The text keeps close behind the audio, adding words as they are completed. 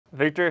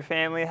Victory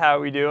family, how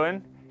are we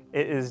doing?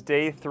 It is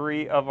day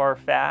 3 of our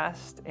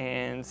fast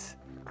and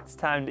it's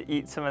time to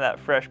eat some of that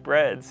fresh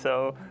bread,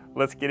 so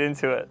let's get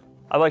into it.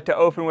 I'd like to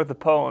open with a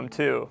poem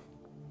too.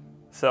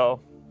 So,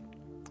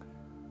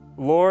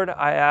 Lord,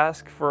 I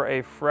ask for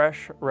a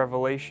fresh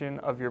revelation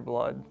of your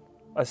blood,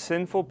 a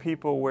sinful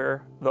people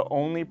where the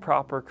only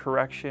proper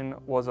correction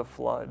was a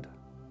flood.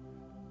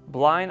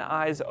 Blind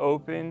eyes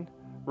open,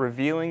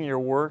 revealing your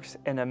works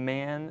in a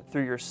man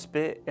through your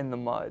spit in the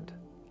mud.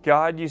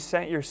 God, you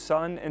sent your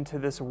Son into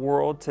this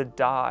world to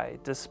die,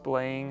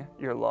 displaying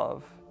your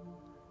love.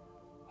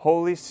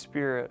 Holy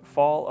Spirit,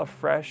 fall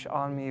afresh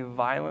on me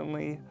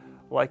violently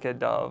like a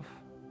dove.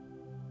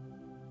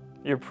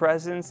 Your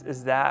presence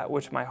is that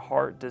which my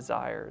heart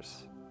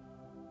desires.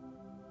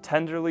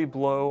 Tenderly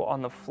blow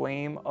on the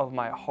flame of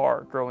my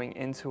heart, growing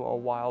into a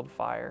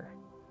wildfire.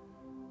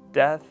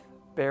 Death,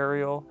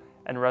 burial,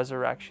 and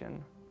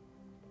resurrection.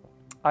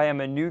 I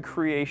am a new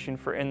creation,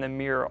 for in the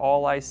mirror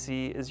all I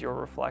see is your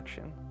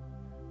reflection.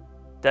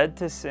 Dead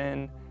to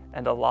sin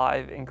and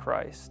alive in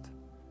Christ.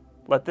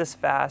 Let this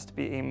fast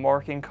be a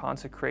marking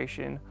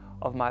consecration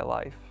of my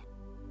life.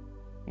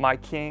 My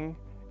King,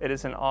 it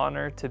is an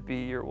honor to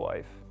be your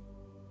wife.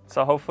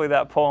 So hopefully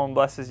that poem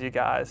blesses you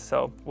guys.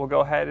 So we'll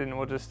go ahead and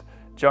we'll just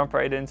jump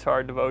right into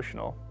our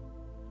devotional.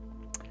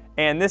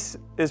 And this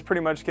is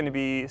pretty much going to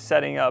be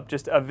setting up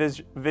just a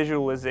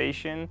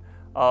visualization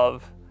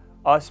of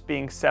us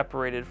being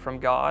separated from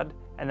God,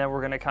 and then we're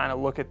going to kind of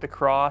look at the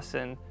cross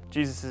and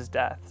Jesus'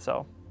 death.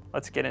 So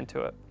let's get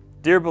into it.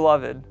 Dear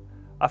beloved,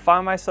 I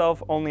find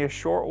myself only a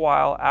short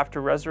while after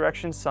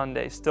Resurrection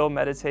Sunday still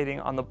meditating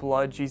on the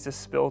blood Jesus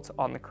spilt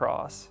on the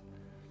cross.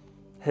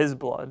 His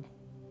blood.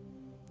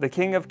 The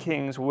King of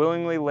Kings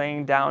willingly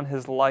laying down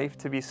his life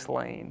to be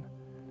slain.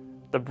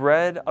 The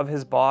bread of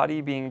his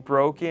body being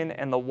broken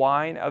and the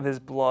wine of his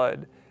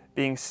blood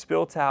being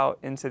spilt out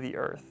into the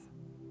earth.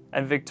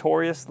 And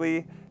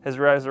victoriously his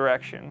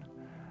resurrection.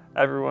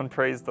 Everyone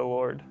praise the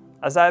Lord.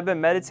 As I have been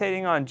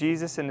meditating on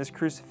Jesus and his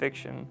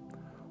crucifixion,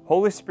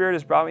 Holy Spirit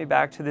has brought me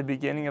back to the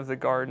beginning of the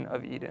Garden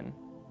of Eden.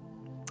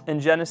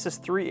 In Genesis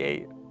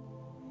 3:8,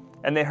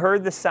 and they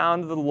heard the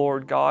sound of the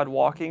Lord God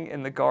walking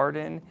in the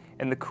garden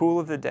in the cool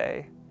of the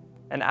day,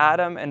 and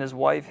Adam and his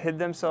wife hid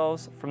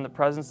themselves from the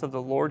presence of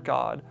the Lord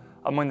God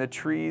among the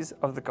trees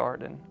of the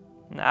garden.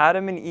 And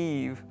Adam and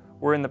Eve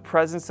were in the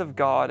presence of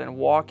God and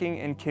walking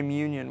in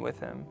communion with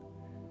him.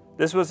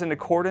 This was in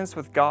accordance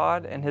with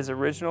God and his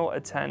original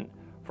intent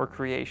for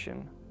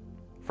creation,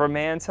 for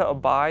man to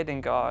abide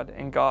in God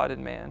and God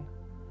in man.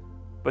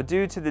 But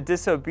due to the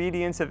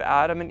disobedience of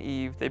Adam and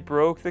Eve, they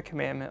broke the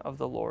commandment of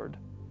the Lord.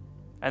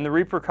 And the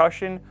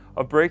repercussion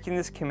of breaking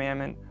this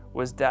commandment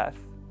was death.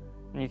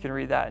 And you can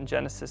read that in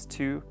Genesis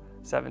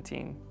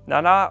 2:17.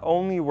 Now, not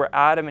only were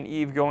Adam and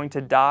Eve going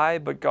to die,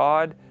 but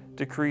God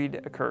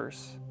decreed a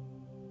curse.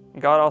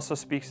 And God also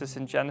speaks this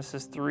in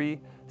Genesis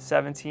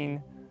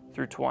 3:17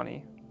 through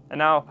 20. And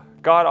now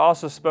God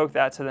also spoke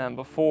that to them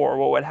before,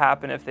 what would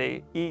happen if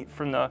they eat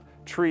from the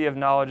tree of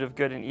knowledge of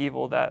good and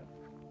evil, that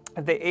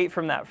if they ate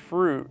from that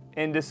fruit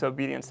in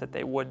disobedience, that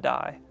they would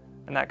die.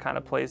 And that kind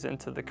of plays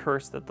into the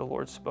curse that the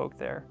Lord spoke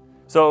there.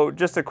 So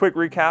just a quick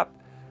recap.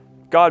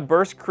 God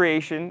bursts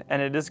creation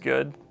and it is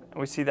good. And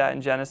we see that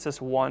in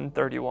Genesis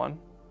 1:31.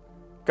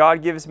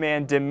 God gives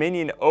man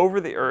dominion over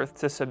the earth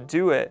to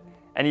subdue it,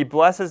 and he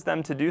blesses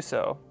them to do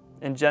so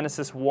in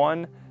Genesis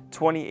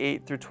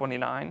 1:28 through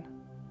 29.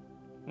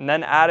 And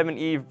then Adam and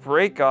Eve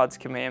break God's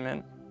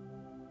commandment,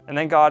 and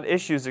then God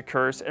issues a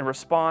curse in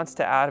response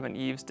to Adam and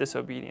Eve's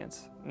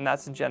disobedience. And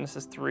that's in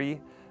Genesis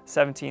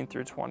 3:17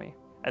 through 20.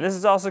 And this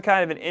is also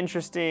kind of an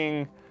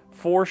interesting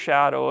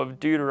foreshadow of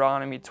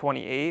Deuteronomy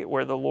 28,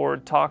 where the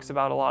Lord talks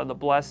about a lot of the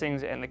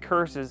blessings and the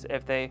curses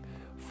if they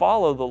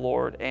follow the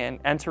Lord and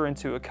enter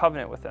into a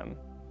covenant with him.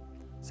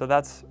 So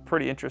that's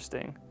pretty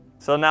interesting.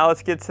 So now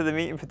let's get to the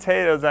meat and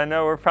potatoes. I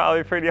know we're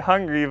probably pretty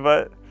hungry,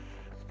 but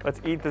let's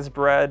eat this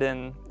bread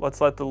and let's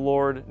let the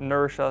Lord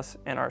nourish us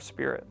in our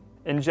spirit.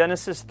 In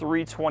Genesis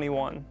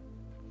 3:21,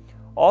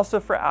 also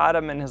for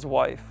Adam and his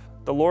wife,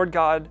 the Lord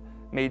God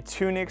made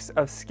tunics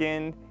of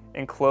skin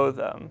and clothed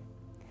them.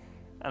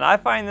 And I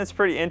find this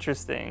pretty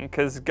interesting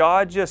because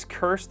God just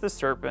cursed the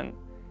serpent.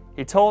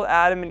 He told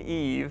Adam and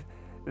Eve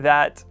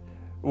that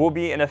will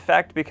be in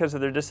effect because of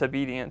their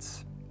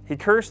disobedience. He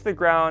cursed the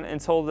ground and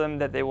told them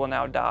that they will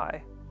now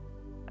die.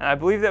 And I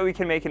believe that we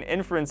can make an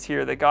inference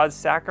here that God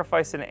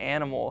sacrificed an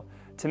animal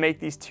to make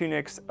these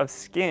tunics of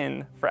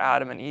skin for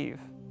Adam and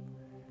Eve.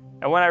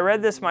 And when I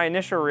read this, my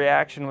initial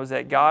reaction was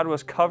that God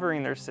was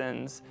covering their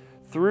sins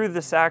through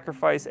the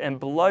sacrifice and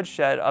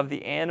bloodshed of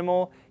the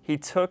animal he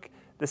took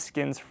the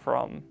skins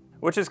from,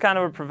 which is kind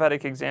of a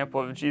prophetic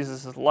example of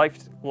Jesus'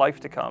 life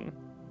to come.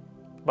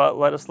 But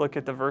let us look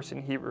at the verse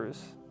in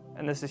Hebrews.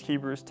 And this is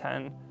Hebrews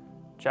 10,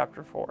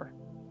 chapter 4.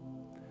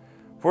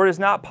 For it is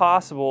not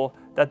possible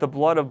that the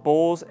blood of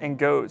bulls and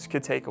goats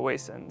could take away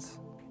sins.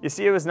 You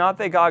see, it was not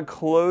that God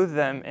clothed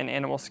them in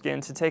animal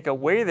skin to take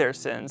away their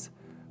sins,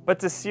 but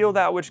to seal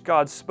that which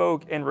God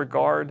spoke in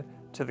regard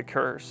to the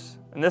curse.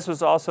 And this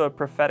was also a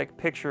prophetic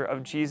picture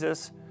of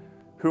Jesus,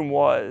 whom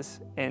was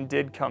and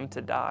did come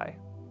to die.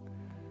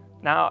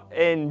 Now,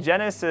 in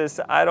Genesis,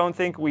 I don't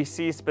think we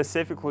see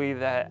specifically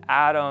that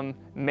Adam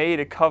made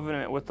a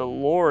covenant with the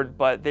Lord,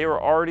 but they were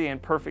already in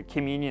perfect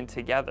communion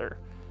together.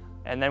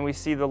 And then we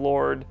see the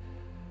Lord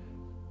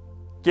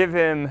give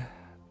him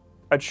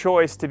a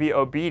choice to be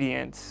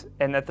obedient,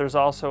 and that there's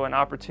also an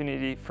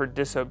opportunity for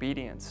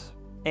disobedience.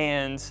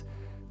 And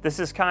this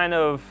is kind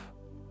of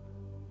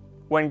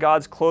when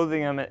God's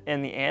clothing him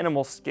in the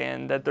animal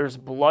skin, that there's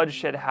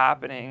bloodshed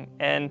happening.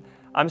 And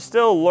I'm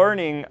still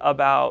learning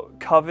about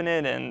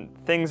covenant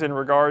and things in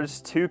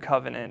regards to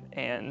covenant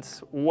and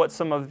what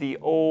some of the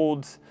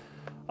old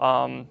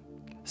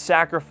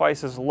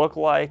sacrifices look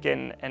like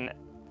and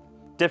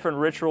different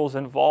rituals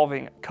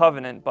involving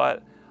covenant.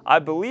 But I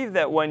believe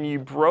that when you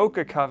broke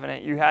a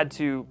covenant, you had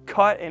to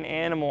cut an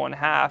animal in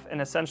half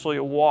and essentially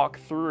walk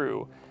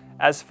through,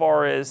 as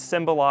far as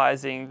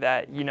symbolizing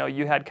that,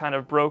 you had kind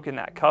of broken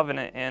that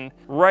covenant. And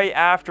right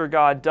after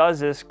God does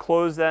this,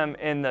 clothes them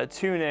in the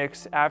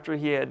tunics after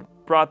he had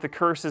brought the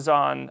curses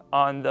on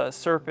the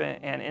serpent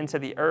and into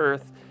the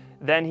earth,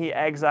 then he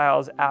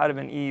exiles Adam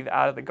and Eve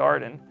out of the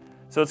garden.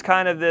 So it's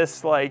kind of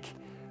this like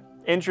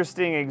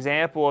interesting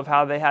example of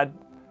how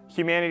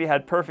humanity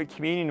had perfect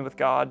communion with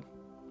God,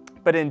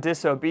 but in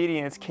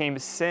disobedience came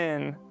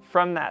sin.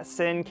 From that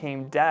sin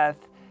came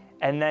death,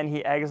 and then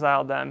he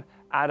exiled them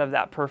out of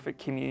that perfect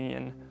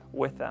communion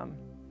with them.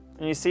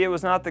 And you see, it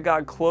was not that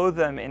God clothed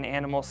them in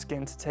animal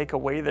skin to take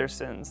away their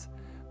sins,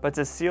 but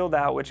to seal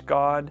that which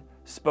God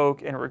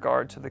spoke in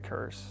regard to the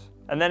curse.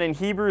 And then in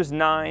Hebrews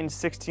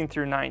 9:16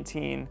 through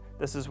 19,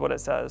 this is what it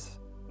says.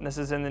 And this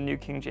is in the New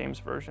King James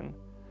Version.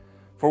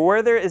 For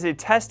where there is a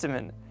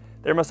testament,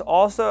 there must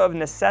also of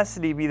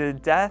necessity be the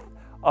death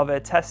of a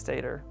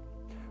testator.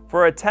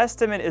 For a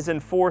testament is in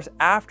force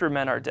after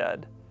men are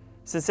dead,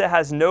 since it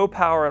has no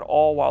power at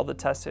all while the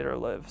testator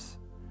lives.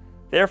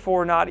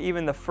 Therefore, not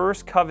even the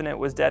first covenant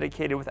was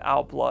dedicated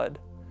without blood.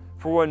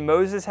 For when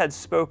Moses had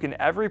spoken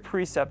every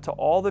precept to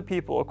all the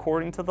people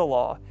according to the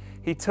law,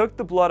 he took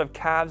the blood of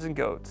calves and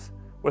goats,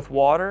 with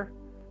water,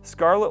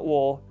 scarlet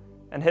wool,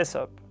 and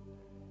hyssop,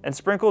 and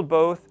sprinkled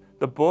both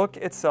the book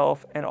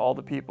itself and all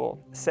the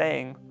people,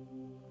 saying,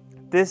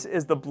 This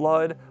is the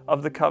blood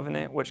of the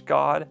covenant which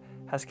God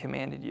has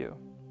commanded you.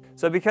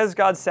 So because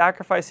God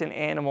sacrificed an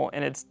animal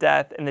in its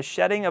death, and the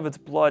shedding of its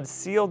blood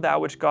sealed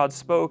that which God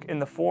spoke in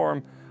the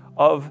form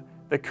of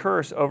the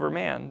curse over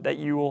man, that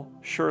you will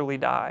surely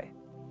die.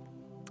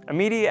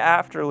 Immediately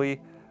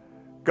afterly,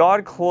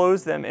 God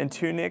clothes them in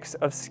tunics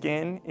of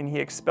skin, and he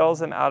expels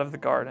them out of the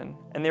garden.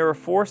 And they were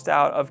forced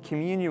out of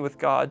communion with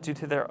God due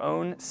to their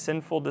own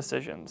sinful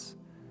decisions.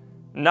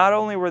 Not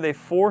only were they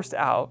forced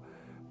out,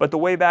 but the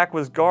way back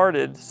was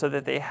guarded so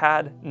that they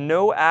had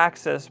no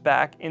access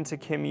back into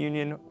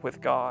communion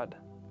with God.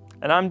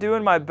 And I'm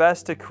doing my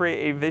best to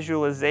create a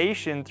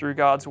visualization through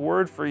God's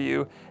word for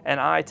you and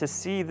I to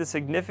see the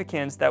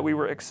significance that we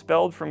were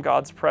expelled from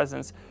God's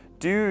presence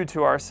due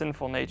to our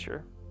sinful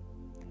nature.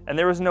 And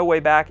there was no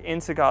way back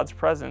into God's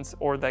presence,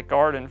 or that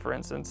garden, for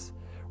instance,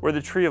 where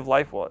the tree of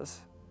life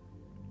was.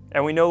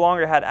 And we no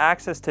longer had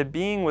access to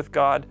being with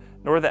God,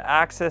 nor the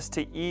access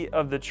to eat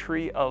of the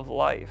tree of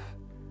life,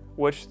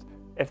 which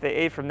if they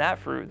ate from that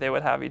fruit, they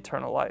would have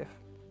eternal life,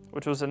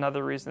 which was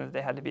another reason that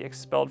they had to be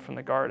expelled from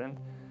the garden,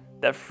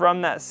 that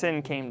from that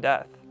sin came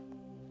death.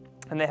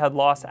 And they had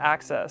lost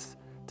access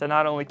to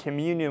not only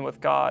communion with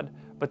God,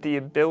 but the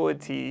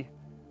ability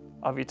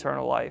of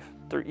eternal life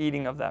through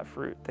eating of that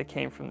fruit that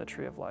came from the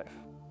tree of life.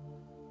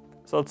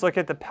 So let's look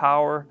at the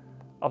power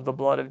of the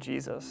blood of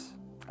Jesus.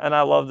 And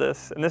I love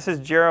this. And this is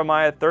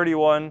Jeremiah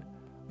 31,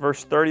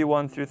 verse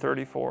 31 through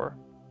 34.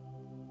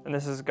 And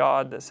this is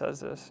God that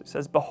says this. It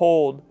says,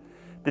 Behold,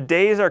 the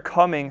days are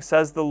coming,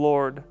 says the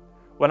Lord,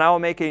 when I will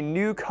make a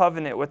new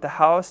covenant with the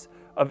house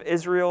of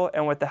Israel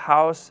and with the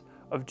house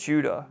of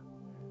Judah,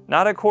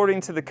 not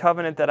according to the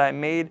covenant that I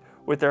made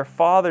with their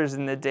fathers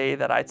in the day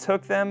that I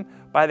took them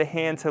by the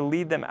hand to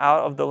lead them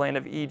out of the land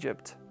of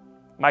Egypt,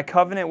 my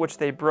covenant which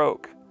they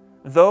broke,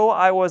 though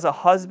I was a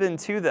husband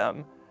to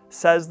them,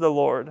 says the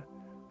Lord.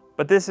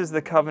 But this is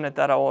the covenant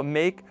that I will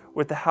make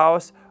with the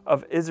house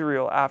of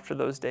Israel after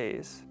those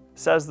days,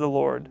 says the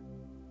Lord.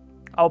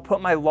 I will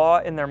put my law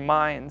in their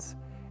minds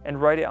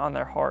and write it on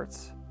their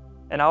hearts,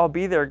 and I will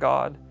be their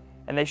God,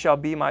 and they shall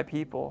be my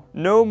people.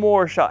 No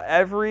more shall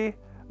every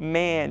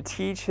man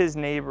teach his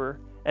neighbor,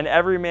 and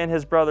every man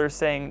his brother,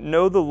 saying,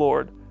 Know the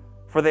Lord,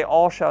 for they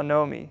all shall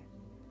know me,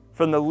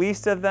 from the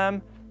least of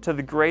them to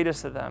the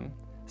greatest of them,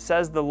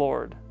 says the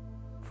Lord.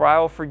 For I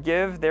will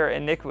forgive their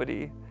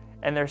iniquity,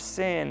 and their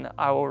sin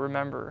I will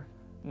remember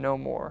no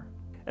more.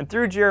 And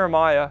through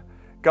Jeremiah,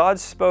 God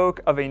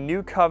spoke of a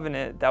new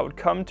covenant that would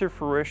come to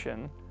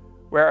fruition,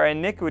 where our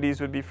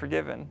iniquities would be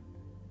forgiven,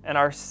 and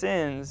our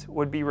sins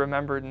would be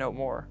remembered no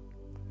more.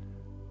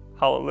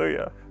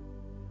 Hallelujah.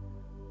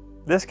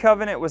 This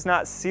covenant was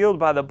not sealed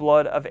by the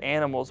blood of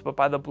animals, but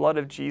by the blood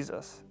of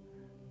Jesus.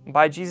 And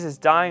by Jesus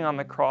dying on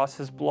the cross,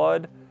 his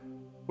blood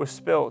was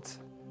spilt,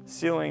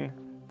 sealing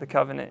the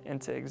covenant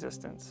into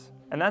existence.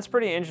 And that's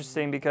pretty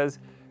interesting because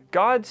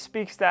God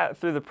speaks that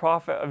through the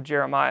prophet of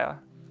Jeremiah,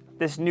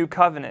 this new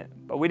covenant.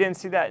 But we didn't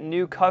see that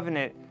new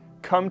covenant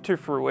come to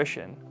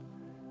fruition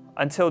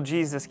until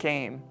Jesus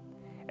came.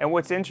 And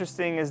what's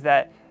interesting is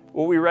that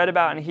what we read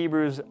about in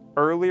Hebrews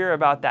earlier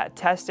about that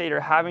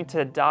testator having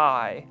to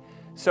die.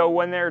 So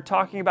when they're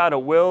talking about a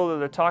will or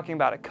they're talking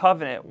about a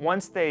covenant,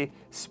 once they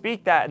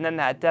speak that and then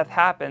that death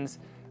happens,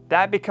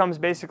 that becomes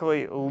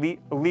basically a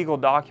legal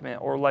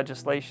document or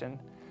legislation.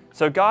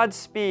 So God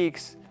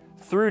speaks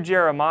through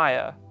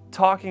Jeremiah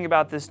talking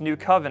about this new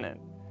covenant,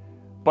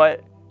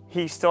 but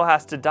he still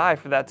has to die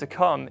for that to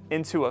come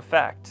into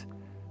effect.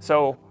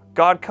 So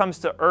God comes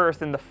to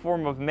earth in the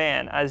form of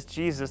man as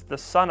Jesus, the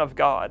Son of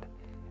God.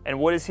 And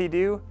what does he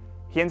do?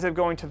 He ends up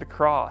going to the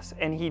cross,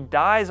 and he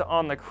dies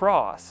on the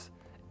cross.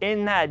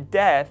 In that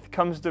death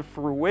comes the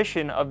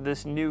fruition of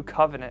this new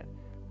covenant.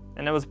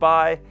 And it was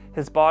by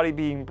his body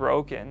being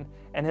broken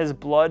and his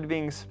blood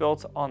being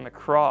spilt on the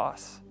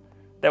cross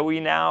that we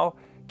now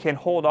can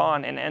hold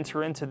on and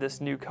enter into this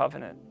new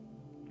covenant,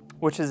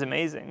 which is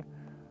amazing,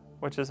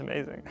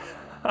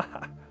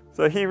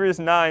 So Hebrews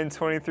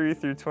 9:23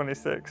 through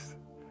 26.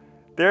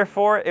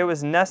 Therefore, it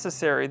was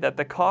necessary that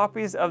the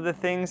copies of the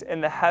things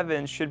in the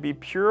heavens should be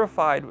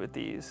purified with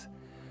these,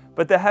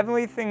 but the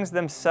heavenly things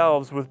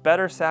themselves with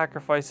better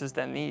sacrifices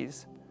than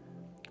these.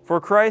 For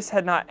Christ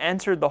had not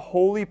entered the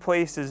holy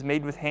places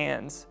made with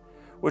hands,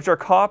 which are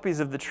copies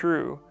of the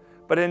true,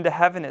 but into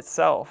heaven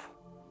itself,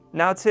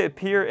 now to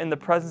appear in the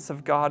presence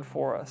of God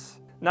for us.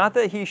 Not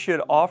that he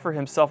should offer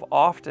himself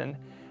often,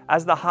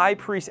 as the high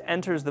priest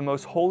enters the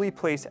most holy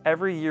place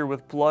every year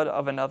with blood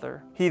of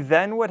another. He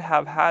then would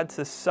have had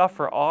to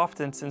suffer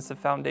often since the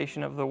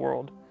foundation of the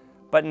world.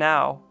 But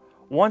now,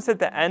 once at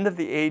the end of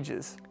the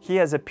ages, he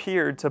has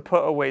appeared to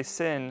put away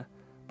sin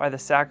by the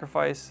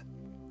sacrifice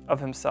of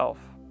himself.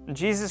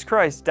 Jesus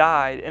Christ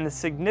died, and the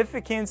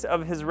significance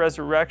of his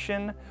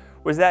resurrection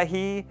was that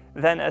he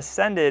then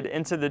ascended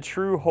into the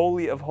true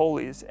Holy of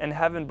Holies in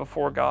heaven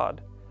before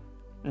God.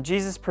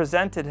 Jesus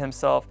presented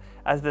himself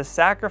as the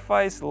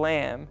sacrificed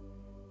lamb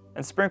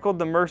and sprinkled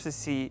the mercy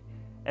seat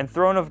and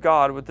throne of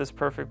God with this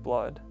perfect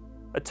blood,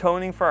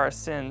 atoning for our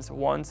sins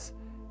once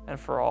and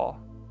for all.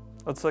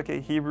 Let's look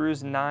at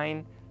Hebrews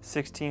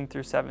 9:16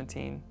 through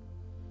 17.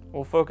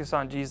 We'll focus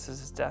on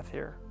Jesus' death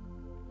here.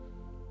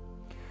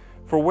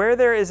 For where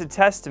there is a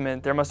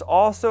testament, there must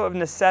also of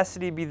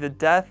necessity be the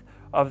death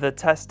of the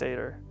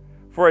testator.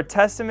 For a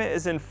testament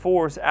is in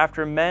force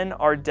after men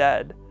are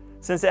dead,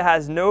 since it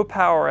has no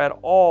power at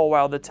all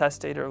while the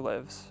testator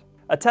lives.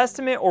 A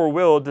testament or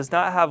will does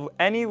not have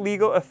any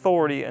legal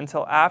authority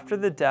until after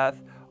the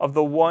death of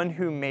the one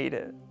who made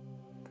it.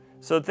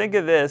 So think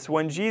of this,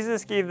 when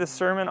Jesus gave the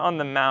Sermon on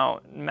the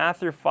Mount,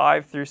 Matthew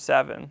 5 through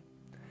 7,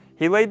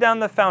 he laid down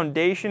the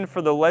foundation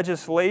for the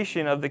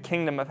legislation of the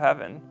kingdom of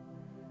heaven.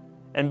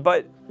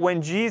 But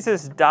when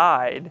Jesus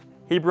died,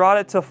 he brought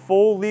it to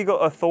full legal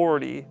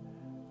authority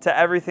to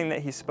everything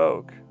that he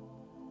spoke.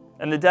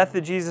 And the death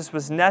of Jesus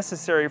was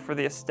necessary for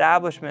the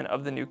establishment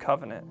of the new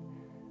covenant,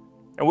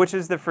 which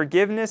is the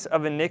forgiveness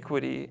of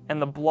iniquity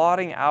and the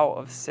blotting out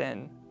of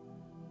sin.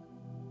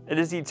 It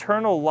is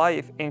eternal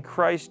life in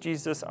Christ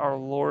Jesus our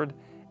Lord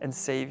and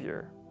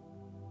Savior.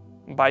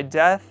 By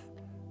death,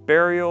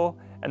 burial,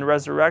 and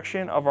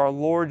resurrection of our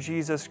Lord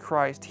Jesus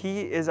Christ,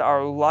 he is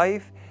our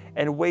life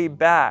and way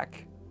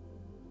back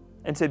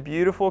into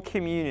beautiful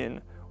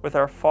communion with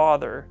our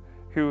Father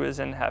who is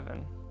in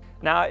heaven.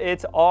 Now,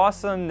 it's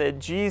awesome that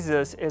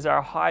Jesus is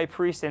our high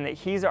priest and that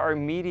he's our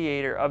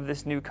mediator of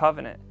this new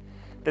covenant.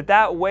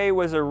 That way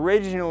was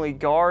originally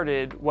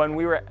guarded when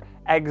we were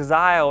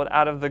exiled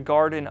out of the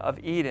Garden of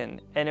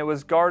Eden, and it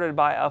was guarded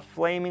by a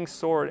flaming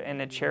sword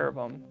and a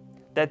cherubim.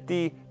 That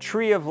the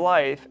tree of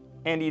life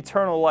and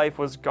eternal life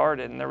was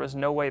guarded, and there was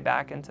no way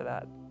back into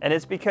that. And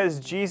it's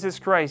because Jesus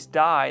Christ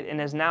died and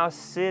is now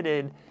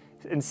seated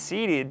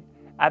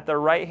at the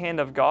right hand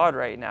of God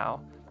right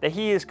now, that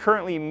he is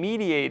currently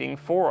mediating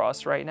for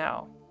us right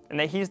now, and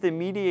that he's the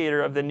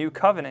mediator of the new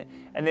covenant,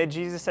 and that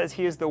Jesus says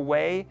he is the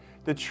way,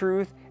 the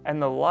truth,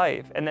 and the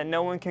life, and that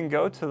no one can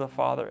go to the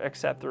Father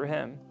except through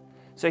him.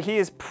 So he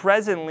is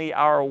presently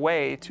our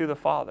way to the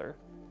Father.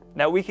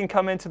 Now we can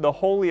come into the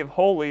Holy of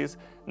Holies,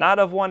 not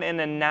of one in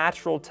a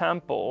natural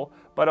temple,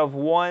 but of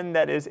one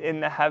that is in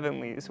the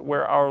heavenlies,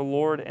 where our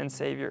Lord and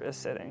Savior is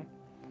sitting.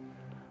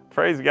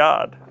 Praise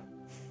God.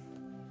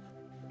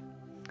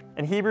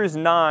 In Hebrews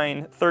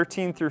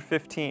 9:13 through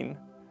 15,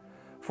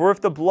 for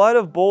if the blood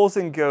of bulls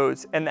and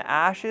goats and the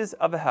ashes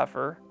of a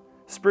heifer,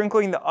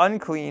 sprinkling the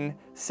unclean,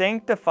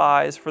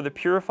 sanctifies for the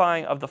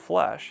purifying of the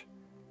flesh,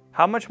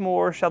 how much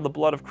more shall the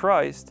blood of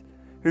Christ,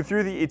 who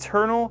through the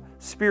eternal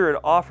Spirit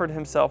offered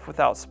himself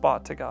without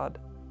spot to God,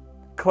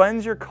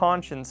 cleanse your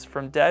conscience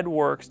from dead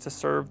works to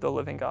serve the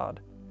living God?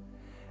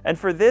 And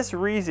for this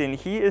reason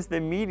he is the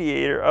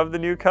mediator of the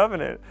new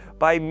covenant,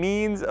 by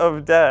means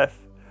of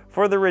death,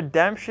 for the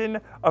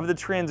redemption of the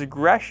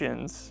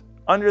transgressions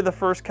under the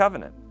first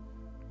covenant,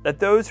 that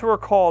those who are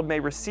called may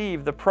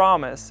receive the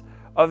promise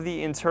of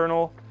the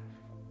eternal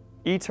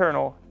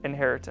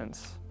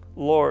inheritance.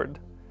 Lord,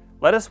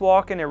 Let us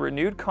walk in a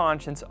renewed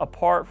conscience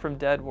apart from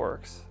dead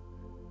works,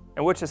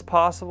 and which is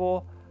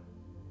possible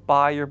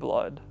by your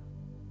blood.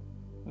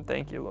 And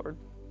thank you, Lord.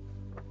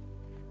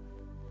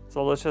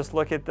 So let's just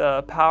look at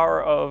the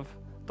power of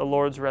the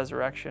Lord's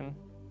resurrection.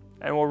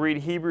 And we'll read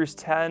Hebrews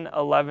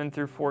 10:11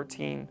 through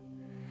 14.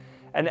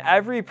 And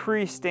every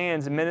priest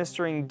stands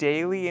ministering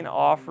daily and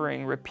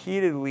offering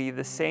repeatedly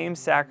the same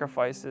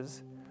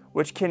sacrifices,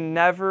 which can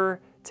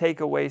never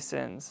take away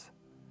sins.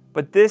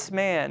 But this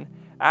man,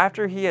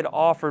 after he had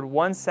offered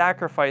one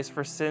sacrifice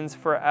for sins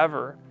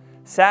forever,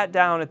 sat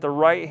down at the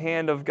right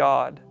hand of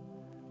God,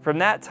 from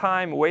that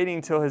time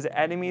waiting till his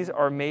enemies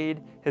are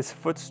made his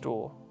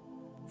footstool.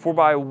 For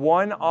by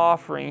one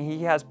offering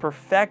he has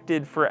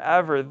perfected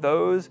forever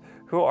those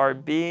who are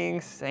being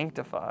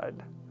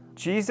sanctified.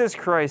 Jesus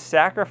Christ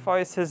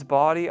sacrificed his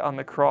body on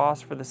the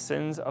cross for the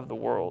sins of the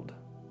world.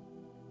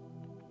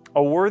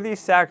 A worthy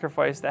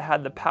sacrifice that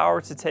had the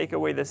power to take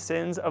away the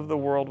sins of the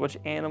world which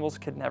animals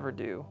could never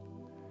do.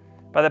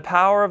 By the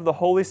power of the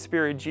Holy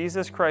Spirit,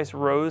 Jesus Christ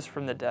rose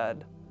from the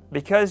dead.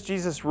 Because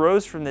Jesus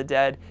rose from the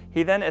dead,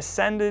 he then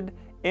ascended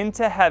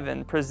into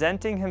heaven,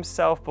 presenting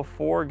himself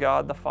before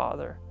God the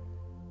Father.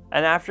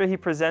 And after he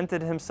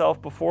presented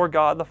himself before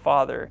God the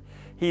Father,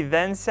 he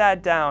then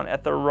sat down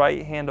at the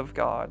right hand of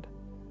God,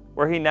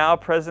 where he now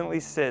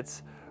presently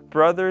sits,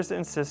 brothers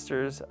and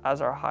sisters,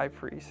 as our high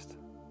priest.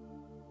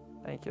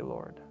 Thank you,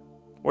 Lord.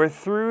 Where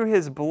through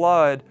his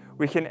blood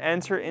we can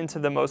enter into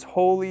the most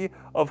holy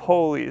of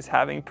holies,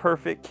 having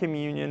perfect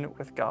communion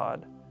with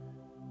God,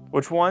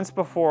 which once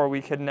before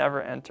we could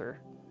never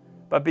enter.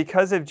 But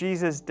because of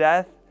Jesus'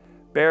 death,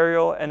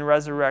 burial, and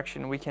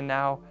resurrection, we can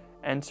now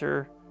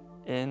enter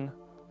in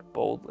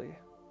boldly.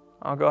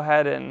 I'll go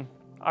ahead and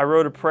I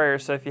wrote a prayer,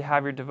 so if you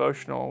have your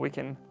devotional, we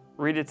can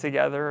read it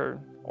together,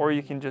 or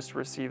you can just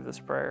receive this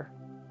prayer.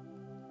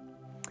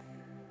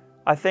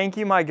 I thank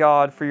you, my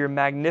God, for your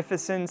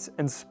magnificence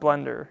and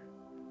splendor.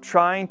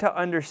 Trying to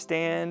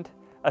understand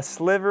a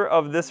sliver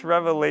of this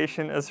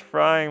revelation is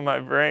frying my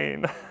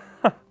brain.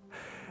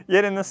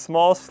 Yet in the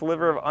small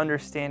sliver of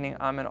understanding,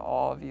 I'm in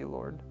awe of you,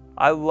 Lord.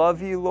 I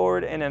love you,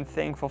 Lord, and am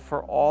thankful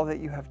for all that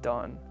you have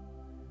done.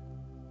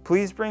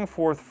 Please bring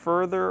forth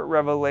further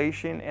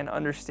revelation and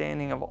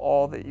understanding of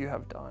all that you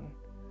have done.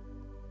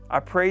 I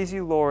praise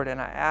you, Lord,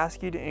 and I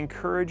ask you to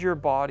encourage your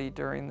body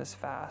during this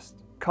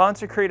fast.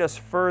 Consecrate us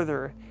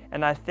further,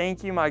 and I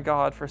thank you, my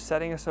God, for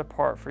setting us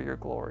apart for your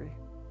glory.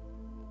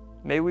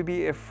 May we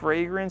be a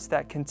fragrance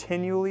that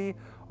continually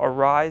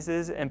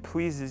arises and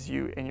pleases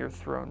you in your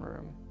throne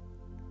room.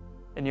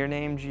 In your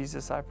name,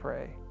 Jesus, I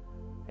pray.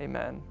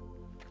 Amen.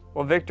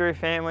 Well, Victory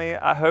family,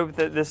 I hope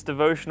that this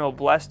devotional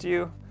blessed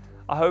you.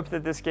 I hope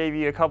that this gave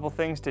you a couple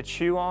things to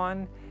chew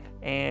on,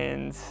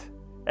 and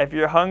if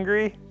you're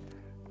hungry,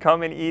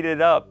 come and eat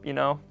it up,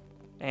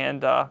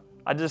 And I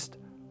just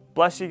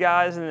bless you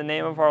guys in the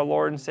name of our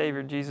Lord and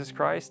Savior, Jesus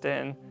Christ,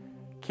 and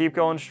keep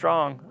going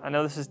strong. I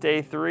know this is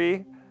day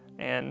 3,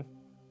 and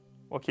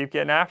we'll keep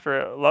getting after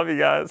it. Love you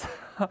guys.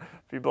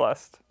 Be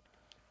blessed.